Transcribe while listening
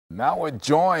Now we're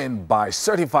joined by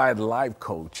certified life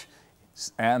coach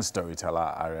and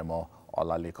storyteller Aremo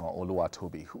Olalekan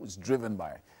Oluwatobi, who is driven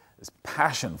by this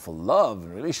passion for love,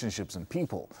 relationships, and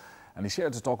people. And he's here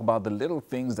to talk about the little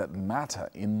things that matter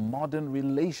in modern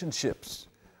relationships.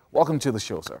 Welcome to the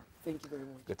show, sir. Thank you very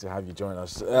much. Good to have you join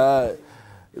us.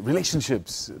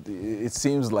 Relationships, it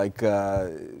seems like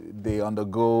they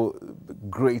undergo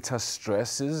greater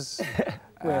stresses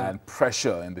and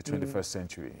pressure in the 21st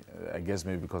century. I guess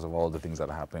maybe because of all the things that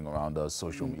are happening around us,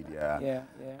 social media,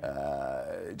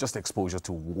 just exposure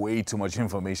to way too much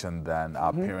information than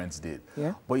our parents did.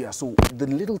 But yeah, so the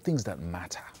little things that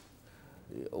matter,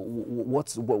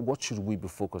 what should we be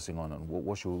focusing on and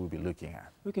what should we be looking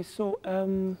at? Okay, so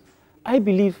I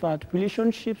believe that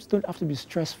relationships don't have to be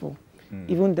stressful,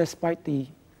 even despite the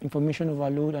information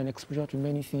overload and exposure to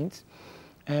many things.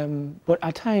 But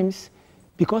at times,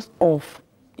 because of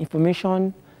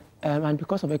information and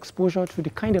because of exposure to the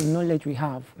kind of knowledge we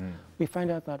have, we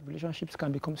find out that relationships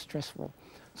can become stressful.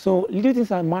 So little things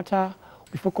that matter,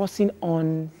 we're focusing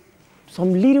on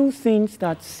some little things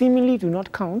that seemingly do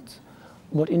not count,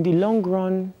 but in the long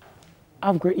run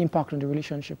have great impact on the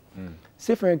relationship.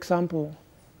 Say, for example,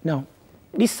 now,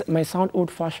 this might sound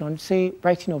old-fashioned, say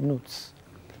writing of notes,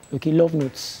 okay, love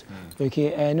notes.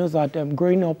 Okay, I know that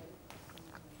growing up,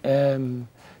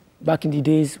 back in the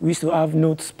days, we used to have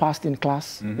notes passed in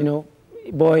class. You know,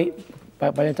 boy, by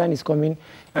the time it's coming,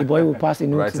 the boy will pass a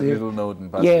note. Write a little note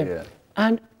and pass it, yeah.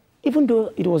 And even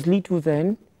though it was little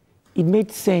then, it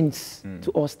made sense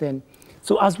to us then.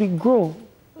 So as we grow,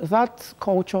 that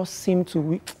culture seemed to,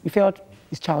 we felt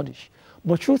it's childish.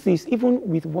 But truth is, even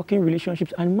with working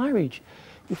relationships and marriage,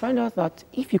 you find out that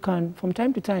if you can, from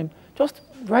time to time, just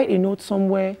write a note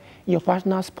somewhere in your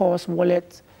partner's purse,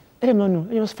 wallet, let them not know, let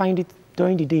them just find it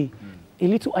during the day. A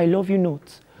little I love you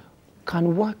note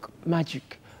can work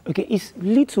magic. Okay, it's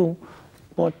little,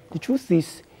 but the truth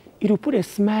is, it will put a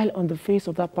smile on the face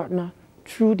of that partner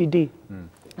through the day. And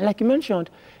like you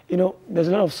mentioned, you know, there's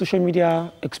a lot of social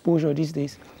media exposure these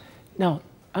days. Now,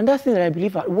 another thing that I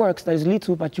believe that works, that is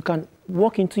little, but you can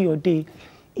walk into your day,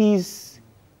 is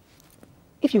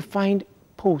if you find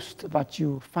posts that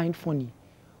you find funny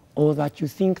or that you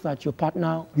think that your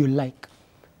partner will like,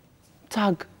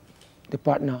 tag the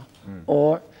partner.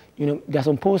 Or, you know, there's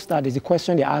some posts that there's a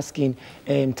question they're asking,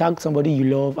 tag somebody you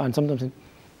love, and sometimes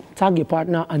tag your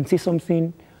partner and say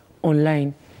something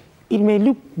online. It may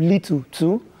look little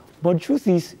too, but the truth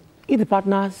is, if the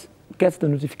partner gets the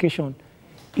notification,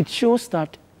 it shows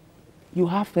that you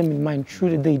have them in mind through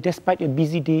the day, despite a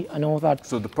busy day and all that.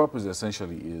 So the purpose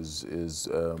essentially is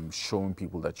showing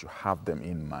people that you have them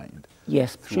in mind.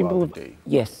 Yes, throughout the day.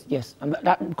 Yes, yes, and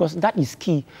because that is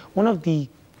key. One of the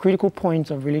critical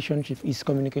points of relationship is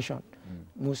communication,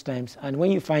 most times. And when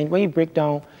you break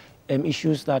down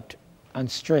issues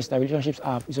and stress that relationships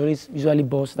have, it always usually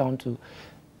boils down to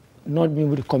not being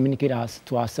able to communicate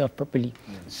to ourselves properly.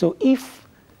 So if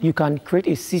you can create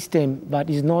a system that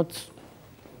is not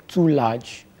too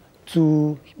large,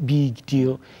 too big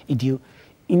deal,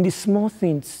 in the small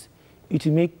things, it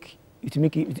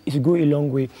will go a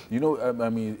long way. You know, I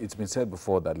mean, it's been said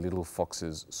before that little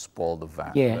foxes spoil the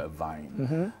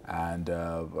vine. And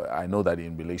I know that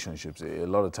in relationships, a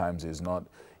lot of times it's not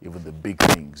even the big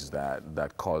things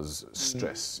that cause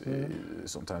stress.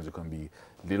 Sometimes it can be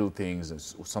little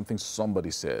things, something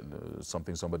somebody said,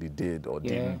 something somebody did or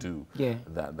didn't do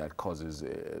that causes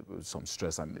some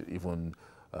stress and even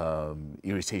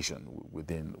irritation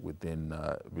within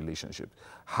relationships.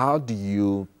 How do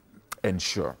you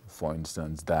ensure, for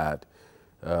instance, that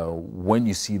when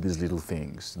you see these little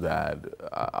things that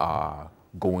are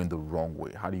going the wrong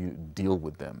way, how do you deal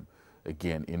with them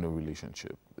again in a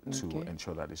relationship to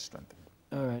ensure that it's strengthened?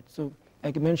 All right, so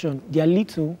like you mentioned, they are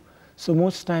little, so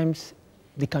most times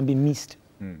they can be missed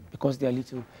because they are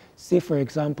little. Say, for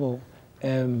example,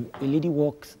 a lady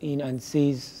walks in and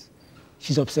says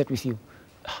she's upset with you.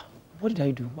 What did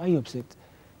I do? Why are you upset?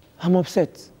 I'm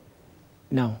upset.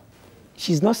 Now,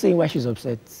 she's not saying why she's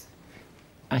upset,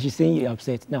 and she's saying you're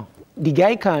upset. Now, the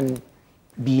guy can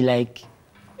be like,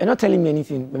 you're not telling me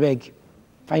anything, beg,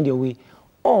 find your way.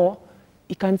 Or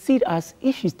he can see it as,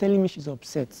 if she's telling me she's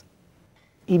upset,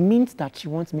 it means that she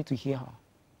wants me to hear her.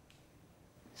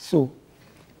 So,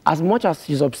 as much as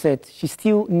she's upset, she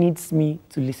still needs me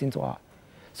to listen to her.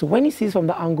 So when he sees from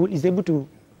that angle, he's able to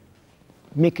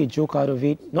make a joke out of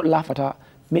it, not laugh at her,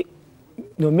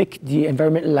 make the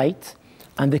environment light,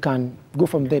 and they can go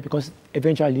from there because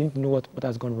eventually you need to know what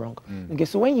has gone wrong. Okay,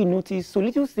 so when you notice, so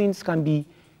little things can be,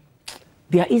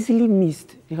 they are easily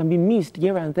missed. They can be missed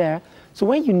here and there. So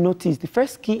when you notice, the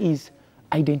first key is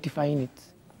identifying it.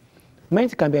 When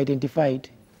it can be identified,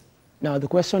 Now, the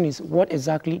question is, what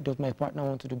exactly does my partner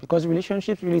want to do? Because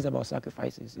relationships really is about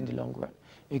sacrifices in the long run.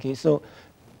 Okay, so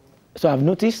I've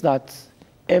noticed that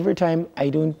every time I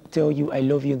don't tell you I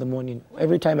love you in the morning,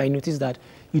 every time I notice that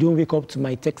you don't wake up to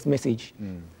my text message,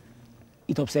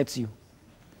 it upsets you.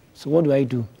 So what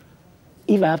do?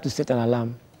 If I have to set an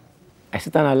alarm, I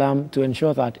set an alarm to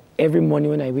ensure that every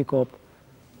morning when I wake up,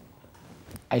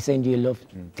 I send you a love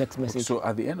text message. So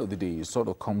at the end of the day, it sort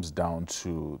of comes down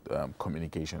to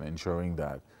communication, ensuring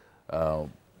that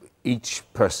each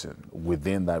person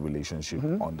within that relationship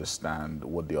understand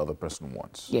what the other person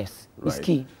wants. Yes,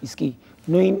 right? It's key.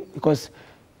 Knowing, because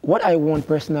what I want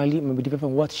personally may be different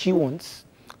from what she wants.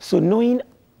 So knowing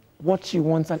what she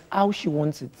wants and how she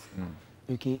wants it.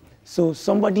 Okay, so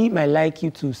somebody might like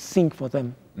you to sing for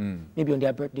them, maybe on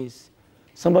their birthdays.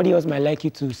 Somebody else might like you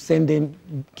to send them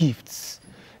gifts.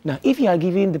 Now, if you are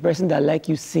giving the person that like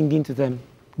you singing to them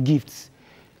gifts,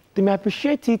 they may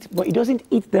appreciate it, but it doesn't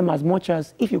eat them as much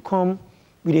as if you come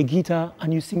with a guitar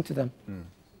and you sing to them.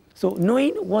 So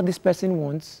knowing what this person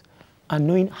wants and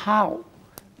knowing how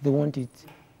they want it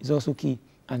is also key.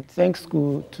 And thanks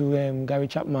to Gary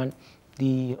Chapman,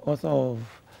 the author of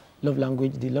Love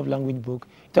Language, the Love Language book,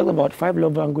 he talks about 5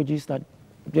 love languages that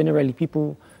generally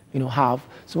people have.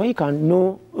 So when you can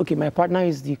know, okay, my partner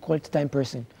is the quality time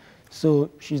person, so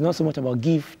she's not so much about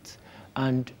gifts,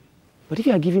 but if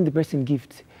you are giving the person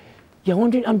gifts, you're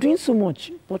wondering, I'm doing so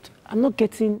much, but I'm not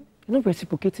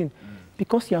reciprocating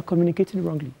because you are communicating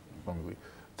wrongly.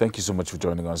 Thank you so much for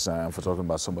joining us and for talking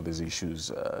about some of these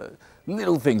issues,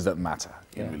 little things that matter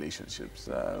in relationships.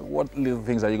 What little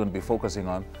things are you going to be focusing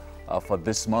on for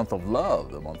this month of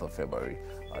love, the month of February?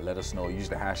 Let us know. Use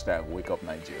the hashtag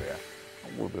WakeUpNigeria.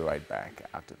 We'll be right back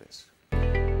after this.